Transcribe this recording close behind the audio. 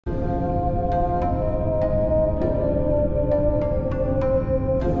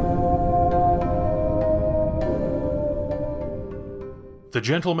The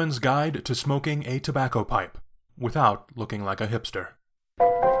Gentleman's Guide to Smoking a Tobacco Pipe, without looking like a hipster.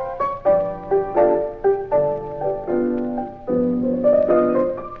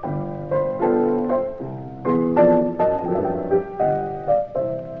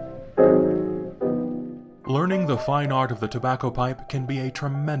 Learning the fine art of the tobacco pipe can be a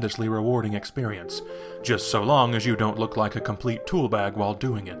tremendously rewarding experience, just so long as you don't look like a complete tool bag while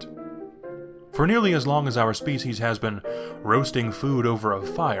doing it. For nearly as long as our species has been roasting food over a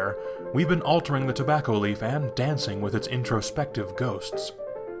fire, we've been altering the tobacco leaf and dancing with its introspective ghosts.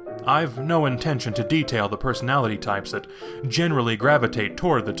 I've no intention to detail the personality types that generally gravitate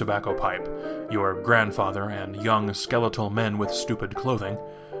toward the tobacco pipe, your grandfather and young skeletal men with stupid clothing,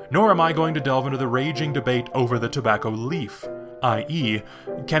 nor am I going to delve into the raging debate over the tobacco leaf, i.e.,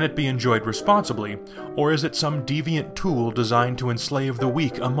 can it be enjoyed responsibly, or is it some deviant tool designed to enslave the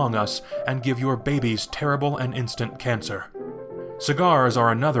weak among us and give your babies terrible and instant cancer? Cigars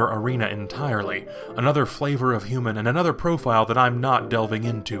are another arena entirely, another flavor of human, and another profile that I'm not delving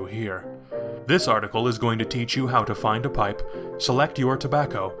into here. This article is going to teach you how to find a pipe, select your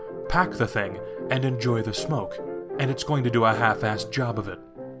tobacco, pack the thing, and enjoy the smoke, and it's going to do a half-assed job of it.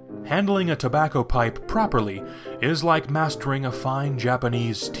 Handling a tobacco pipe properly is like mastering a fine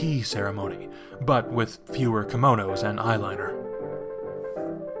Japanese tea ceremony, but with fewer kimonos and eyeliner.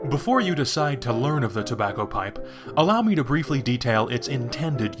 Before you decide to learn of the tobacco pipe, allow me to briefly detail its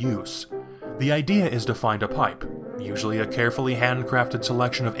intended use. The idea is to find a pipe, usually a carefully handcrafted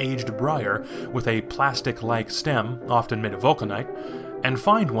selection of aged briar with a plastic-like stem, often made of vulcanite, and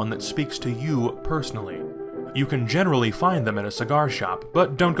find one that speaks to you personally. You can generally find them in a cigar shop,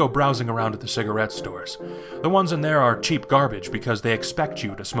 but don't go browsing around at the cigarette stores. The ones in there are cheap garbage because they expect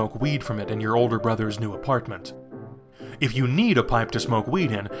you to smoke weed from it in your older brother's new apartment. If you need a pipe to smoke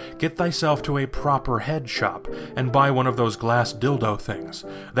weed in, get thyself to a proper head shop and buy one of those glass dildo things.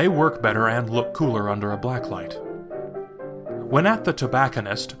 They work better and look cooler under a blacklight. When at the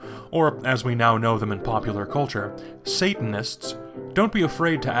tobacconist, or as we now know them in popular culture, Satanists, don't be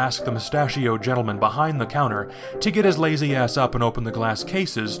afraid to ask the mustachioed gentleman behind the counter to get his lazy ass up and open the glass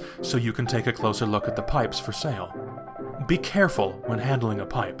cases so you can take a closer look at the pipes for sale. Be careful when handling a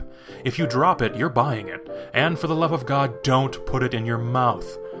pipe. If you drop it, you're buying it, and for the love of God, don't put it in your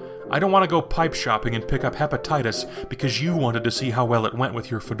mouth. I don't want to go pipe shopping and pick up hepatitis because you wanted to see how well it went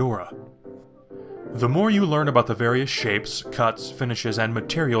with your fedora. The more you learn about the various shapes, cuts, finishes, and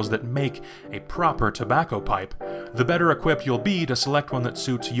materials that make a proper tobacco pipe, the better equipped you'll be to select one that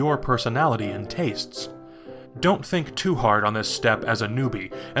suits your personality and tastes. Don't think too hard on this step as a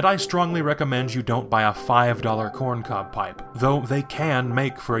newbie, and I strongly recommend you don't buy a $5 corncob pipe, though they can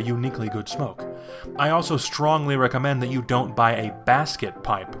make for a uniquely good smoke. I also strongly recommend that you don't buy a basket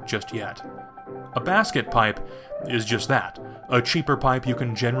pipe just yet. A basket pipe is just that, a cheaper pipe you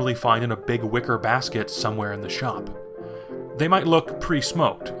can generally find in a big wicker basket somewhere in the shop. They might look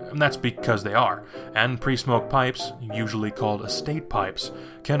pre-smoked, and that's because they are, and pre-smoked pipes, usually called estate pipes,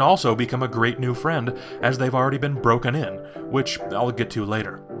 can also become a great new friend as they've already been broken in, which I'll get to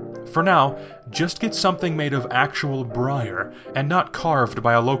later. For now, just get something made of actual briar, and not carved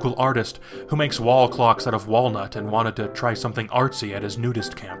by a local artist who makes wall clocks out of walnut and wanted to try something artsy at his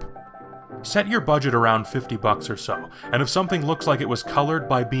nudist camp. Set your budget around $50 or so, and if something looks like it was colored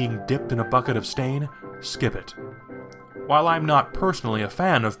by being dipped in a bucket of stain, skip it. While I'm not personally a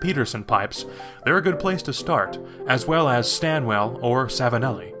fan of Peterson pipes, they're a good place to start, as well as Stanwell or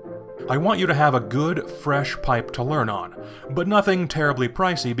Savinelli. I want you to have a good, fresh pipe to learn on, but nothing terribly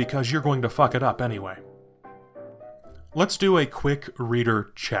pricey because you're going to fuck it up anyway. Let's do a quick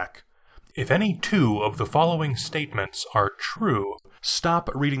reader check. If any two of the following statements are true, stop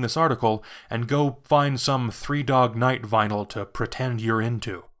reading this article and go find some Three Dog Night vinyl to pretend you're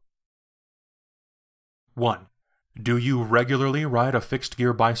into. 1. Do you regularly ride a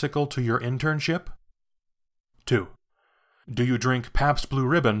fixed-gear bicycle to your internship? 2. Do you drink Pabst Blue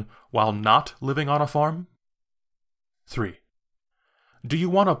Ribbon while not living on a farm? 3. Do you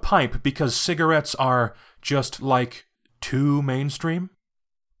want a pipe because cigarettes are just, like, too mainstream?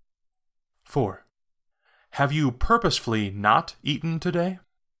 4. Have you purposefully not eaten today?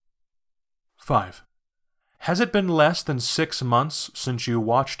 5. Has it been less than 6 months since you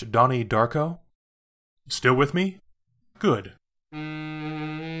watched Donnie Darko? Still with me? Good.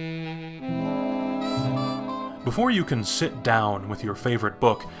 Before you can sit down with your favorite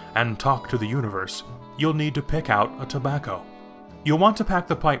book and talk to the universe, you'll need to pick out a tobacco. You'll want to pack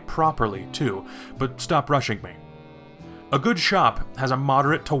the pipe properly, too, but stop rushing me. A good shop has a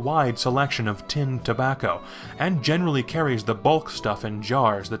moderate to wide selection of tinned tobacco, and generally carries the bulk stuff in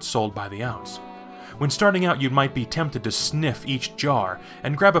jars that's sold by the ounce. When starting out, you might be tempted to sniff each jar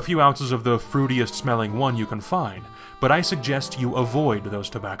and grab a few ounces of the fruitiest smelling one you can find, but I suggest you avoid those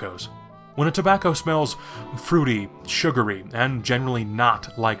tobaccos. When a tobacco smells fruity, sugary, and generally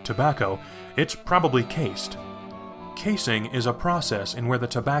not like tobacco, it's probably cased. Casing is a process in where the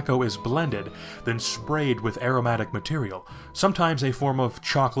tobacco is blended, then sprayed with aromatic material, sometimes a form of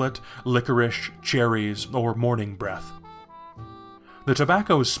chocolate, licorice, cherries, or morning breath. The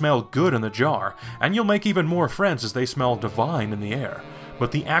tobaccos smell good in the jar, and you'll make even more friends as they smell divine in the air,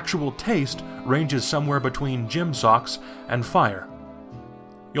 but the actual taste ranges somewhere between gym socks and fire.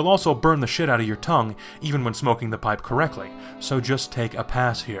 You'll also burn the shit out of your tongue even when smoking the pipe correctly, so just take a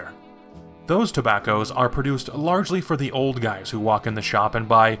pass here. Those tobaccos are produced largely for the old guys who walk in the shop and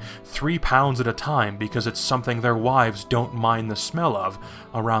buy 3 pounds at a time because it's something their wives don't mind the smell of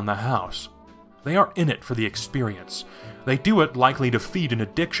around the house. They are in it for the experience. They do it likely to feed an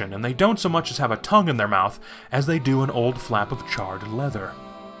addiction, and they don't so much as have a tongue in their mouth as they do an old flap of charred leather.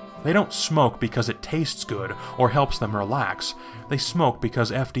 They don't smoke because it tastes good or helps them relax. They smoke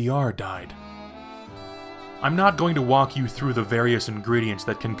because FDR died. I'm not going to walk you through the various ingredients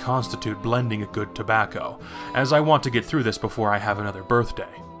that can constitute blending a good tobacco, as I want to get through this before I have another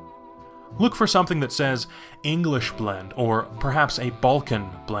birthday. Look for something that says English blend or perhaps a Balkan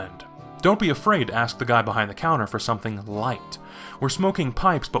blend. Don't be afraid to ask the guy behind the counter for something light. We're smoking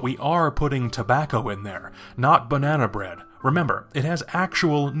pipes, but we are putting tobacco in there, not banana bread. Remember, it has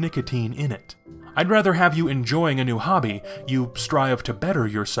actual nicotine in it. I'd rather have you enjoying a new hobby you strive to better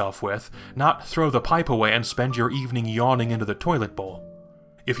yourself with, not throw the pipe away and spend your evening yawning into the toilet bowl.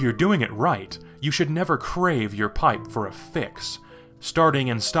 If you're doing it right, you should never crave your pipe for a fix. Starting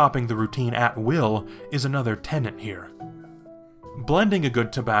and stopping the routine at will is another tenet here. Blending a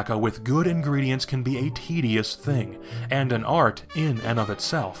good tobacco with good ingredients can be a tedious thing, and an art in and of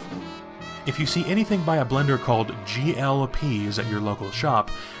itself. If you see anything by a blender called GL Peas at your local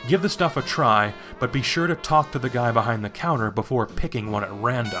shop, give the stuff a try, but be sure to talk to the guy behind the counter before picking one at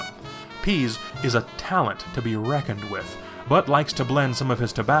random. Peas is a talent to be reckoned with, but likes to blend some of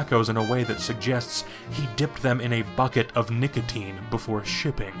his tobaccos in a way that suggests he dipped them in a bucket of nicotine before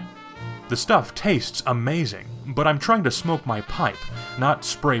shipping. The stuff tastes amazing, but I'm trying to smoke my pipe, not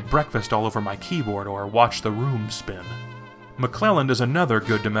spray breakfast all over my keyboard or watch the room spin. McClelland is another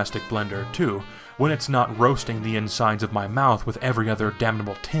good domestic blender, too, when it's not roasting the insides of my mouth with every other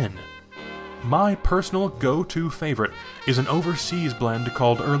damnable tin. My personal go-to favorite is an overseas blend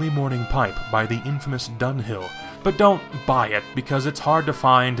called Early Morning Pipe by the infamous Dunhill, but don't buy it because it's hard to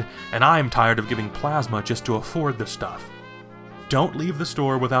find, and I'm tired of giving plasma just to afford the stuff. Don't leave the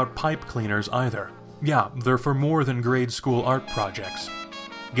store without pipe cleaners either. Yeah, they're for more than grade school art projects.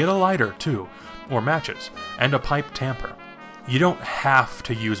 Get a lighter, too, or matches, and a pipe tamper. You don't have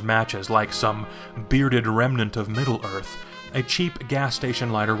to use matches like some bearded remnant of Middle-earth. A cheap gas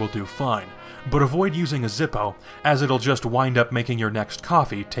station lighter will do fine, but avoid using a Zippo, as it'll just wind up making your next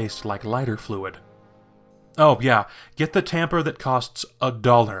coffee taste like lighter fluid. Oh yeah, get the tamper that costs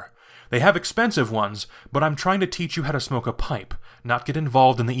 $1. They have expensive ones, but I'm trying to teach you how to smoke a pipe, not get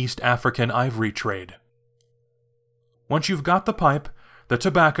involved in the East African ivory trade. Once you've got the pipe, the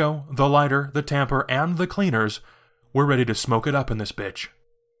tobacco, the lighter, the tamper, and the cleaners, we're ready to smoke it up in this bitch.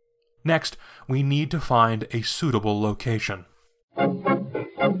 Next, we need to find a suitable location.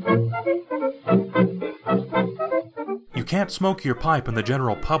 You can't smoke your pipe in the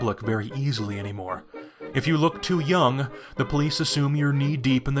general public very easily anymore. If you look too young, the police assume you're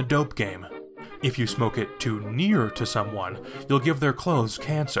knee-deep in the dope game. If you smoke it too near to someone, you'll give their clothes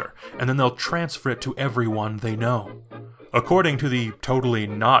cancer, and then they'll transfer it to everyone they know. According to the totally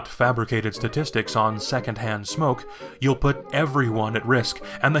not fabricated statistics on secondhand smoke, you'll put everyone at risk,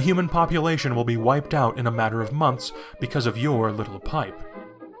 and the human population will be wiped out in a matter of months because of your little pipe.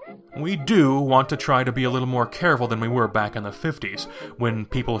 We do want to try to be a little more careful than we were back in the 50s, when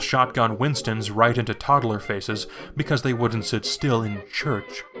people shotgun Winstons right into toddler faces because they wouldn't sit still in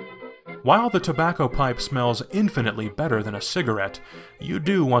church. While the tobacco pipe smells infinitely better than a cigarette, you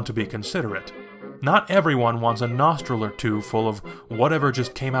do want to be considerate. Not everyone wants a nostril or two full of whatever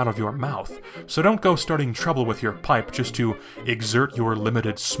just came out of your mouth, so don't go starting trouble with your pipe just to exert your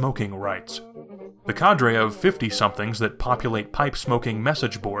limited smoking rights. The cadre of 50-somethings that populate pipe-smoking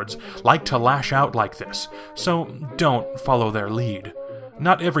message boards like to lash out like this, so don't follow their lead.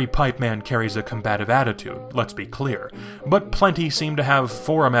 Not every pipe man carries a combative attitude, let's be clear, but plenty seem to have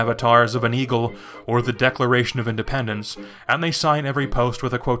forum avatars of an eagle or the Declaration of Independence, and they sign every post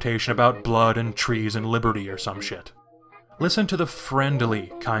with a quotation about blood and trees and liberty or some shit. Listen to the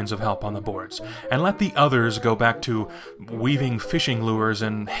friendly kinds of help on the boards, and let the others go back to weaving fishing lures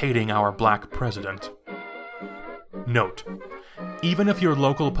and hating our black president. Note: even if your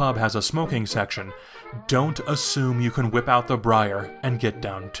local pub has a smoking section, don't assume you can whip out the briar and get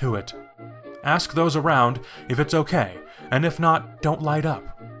down to it. Ask those around if it's okay, and if not, don't light up.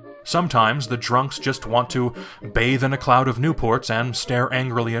 Sometimes the drunks just want to bathe in a cloud of Newports and stare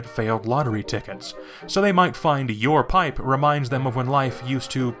angrily at failed lottery tickets, so they might find your pipe reminds them of when life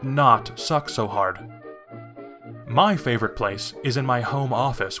used to not suck so hard. My favorite place is in my home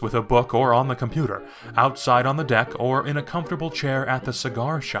office with a book or on the computer, outside on the deck, or in a comfortable chair at the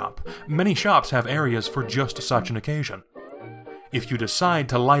cigar shop. Many shops have areas for just such an occasion. If you decide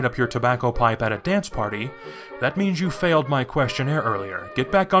to light up your tobacco pipe at a dance party, that means you failed my questionnaire earlier. Get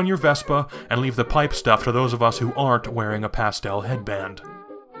back on your Vespa and leave the pipe stuff to those of us who aren't wearing a pastel headband.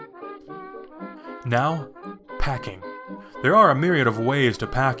 Now, packing. There are a myriad of ways to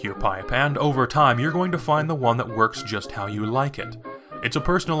pack your pipe, and over time you're going to find the one that works just how you like it. It's a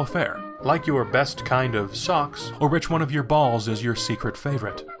personal affair, like your best kind of socks, or which one of your balls is your secret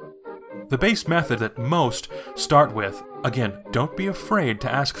favorite. The base method that most start with, again, don't be afraid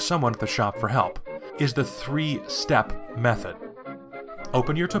to ask someone at the shop for help, is the 3-step method.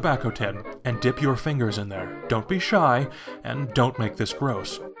 Open your tobacco tin and dip your fingers in there. Don't be shy, and don't make this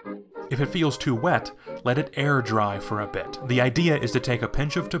gross. If it feels too wet, let it air dry for a bit. The idea is to take a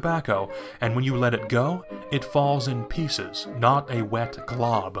pinch of tobacco, and when you let it go, it falls in pieces, not a wet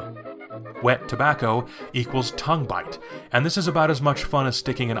glob. Wet tobacco equals tongue bite, and this is about as much fun as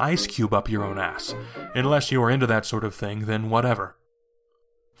sticking an ice cube up your own ass. Unless you are into that sort of thing, then whatever.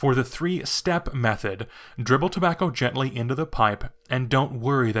 For the 3-step method, dribble tobacco gently into the pipe, and don't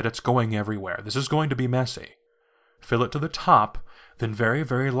worry that it's going everywhere. This is going to be messy. Fill it to the top, then very,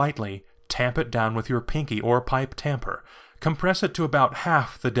 very lightly tamp it down with your pinky or pipe tamper. Compress it to about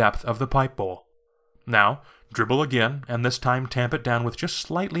half the depth of the pipe bowl. Now, dribble again, and this time tamp it down with just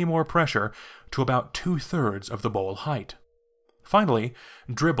slightly more pressure to about 2/3 of the bowl height. Finally,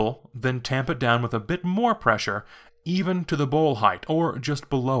 dribble, then tamp it down with a bit more pressure, even to the bowl height, or just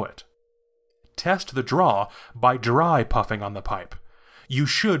below it. Test the draw by dry puffing on the pipe. You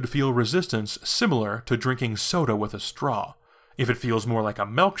should feel resistance similar to drinking soda with a straw. If it feels more like a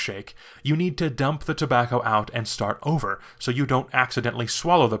milkshake, you need to dump the tobacco out and start over, so you don't accidentally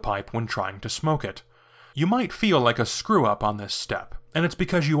swallow the pipe when trying to smoke it. You might feel like a screw-up on this step, and it's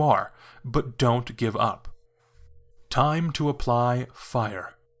because you are, but don't give up. Time to apply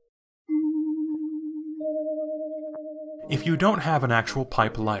fire. If you don't have an actual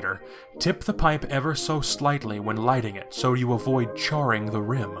pipe lighter, tip the pipe ever so slightly when lighting it so you avoid charring the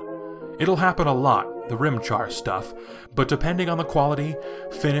rim. It'll happen a lot, the rim char stuff, but depending on the quality,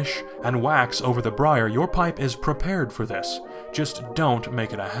 finish, and wax over the briar, your pipe is prepared for this. Just don't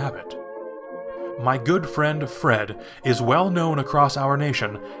make it a habit. My good friend Fred is well known across our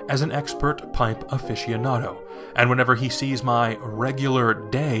nation as an expert pipe aficionado, and whenever he sees my regular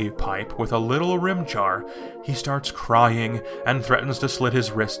day pipe with a little rim char, he starts crying and threatens to slit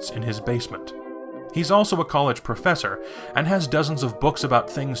his wrists in his basement. He's also a college professor, and has dozens of books about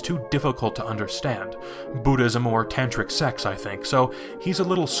things too difficult to understand. Buddhism or tantric sex, I think, so he's a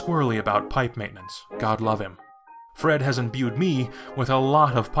little squirrely about pipe maintenance. God love him. Fred has imbued me with a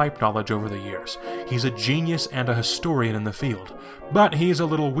lot of pipe knowledge over the years. He's a genius and a historian in the field, but he's a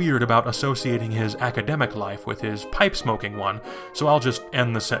little weird about associating his academic life with his pipe smoking one, so I'll just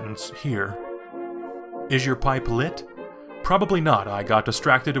end the sentence here. Is your pipe lit? Probably not. I got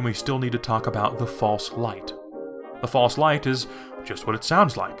distracted and we still need to talk about the false light. The false light is just what it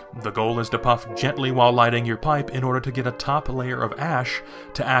sounds like. The goal is to puff gently while lighting your pipe in order to get a top layer of ash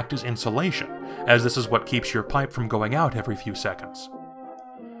to act as insulation, as this is what keeps your pipe from going out every few seconds.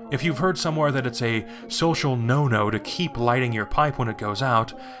 If you've heard somewhere that it's a social no-no to keep lighting your pipe when it goes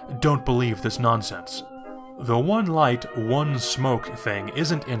out, don't believe this nonsense. The one light, one smoke thing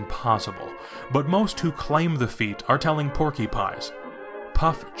isn't impossible, but most who claim the feat are telling porcupines.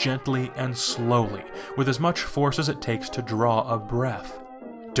 Puff gently and slowly, with as much force as it takes to draw a breath.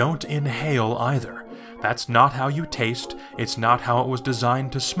 Don't inhale either. That's not how you taste, it's not how it was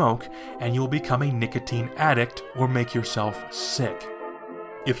designed to smoke, and you'll become a nicotine addict or make yourself sick.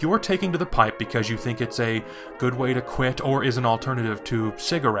 If you're taking to the pipe because you think it's a good way to quit or is an alternative to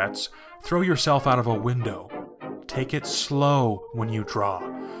cigarettes, throw yourself out of a window. Take it slow when you draw.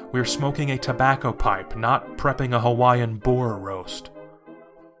 We're smoking a tobacco pipe, not prepping a Hawaiian boar roast.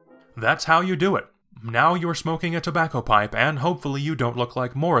 That's how you do it. Now you're smoking a tobacco pipe, and hopefully you don't look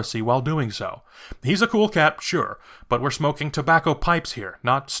like Morrissey while doing so. He's a cool cat, sure, but we're smoking tobacco pipes here,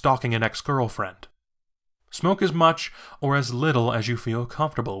 not stalking an ex-girlfriend. Smoke as much or as little as you feel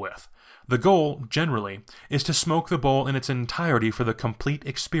comfortable with. The goal, generally, is to smoke the bowl in its entirety for the complete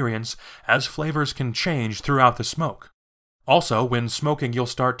experience, as flavors can change throughout the smoke. Also, when smoking, you'll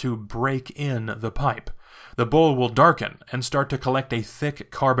start to break in the pipe. The bowl will darken and start to collect a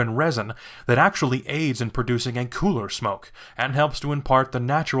thick carbon resin that actually aids in producing a cooler smoke and helps to impart the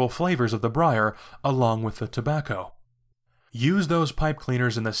natural flavors of the briar along with the tobacco. Use those pipe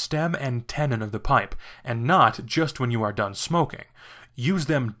cleaners in the stem and tenon of the pipe, and not just when you are done smoking. Use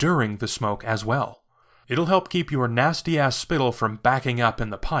them during the smoke as well. It'll help keep your nasty-ass spittle from backing up in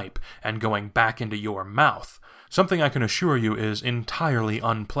the pipe and going back into your mouth. Something I can assure you is entirely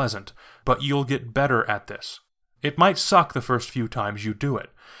unpleasant, but you'll get better at this. It might suck the first few times you do it.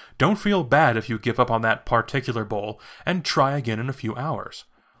 Don't feel bad if you give up on that particular bowl and try again in a few hours.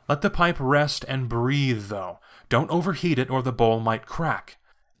 Let the pipe rest and breathe, though. Don't overheat it or the bowl might crack.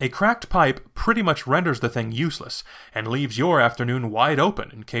 A cracked pipe pretty much renders the thing useless and leaves your afternoon wide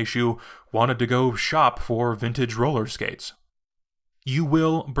open in case you wanted to go shop for vintage roller skates. You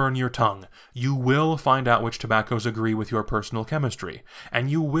will burn your tongue, you will find out which tobaccos agree with your personal chemistry,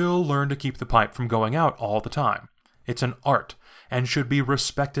 and you will learn to keep the pipe from going out all the time. It's an art, and should be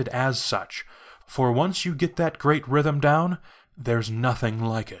respected as such, for once you get that great rhythm down, there's nothing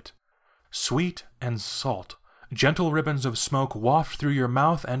like it. Sweet and salt, gentle ribbons of smoke waft through your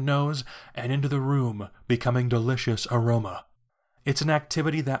mouth and nose and into the room, becoming delicious aroma. It's an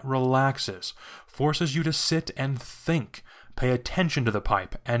activity that relaxes, forces you to sit and think, pay attention to the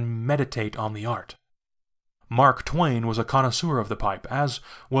pipe, and meditate on the art. Mark Twain was a connoisseur of the pipe, as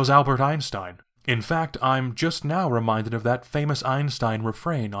was Albert Einstein. In fact, I'm just now reminded of that famous Einstein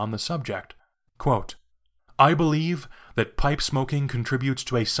refrain on the subject. Quote, "I believe that pipe smoking contributes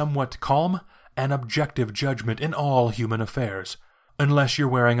to a somewhat calm and objective judgment in all human affairs, unless you're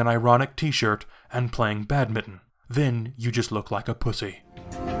wearing an ironic t-shirt and playing badminton. Then you just look like a pussy."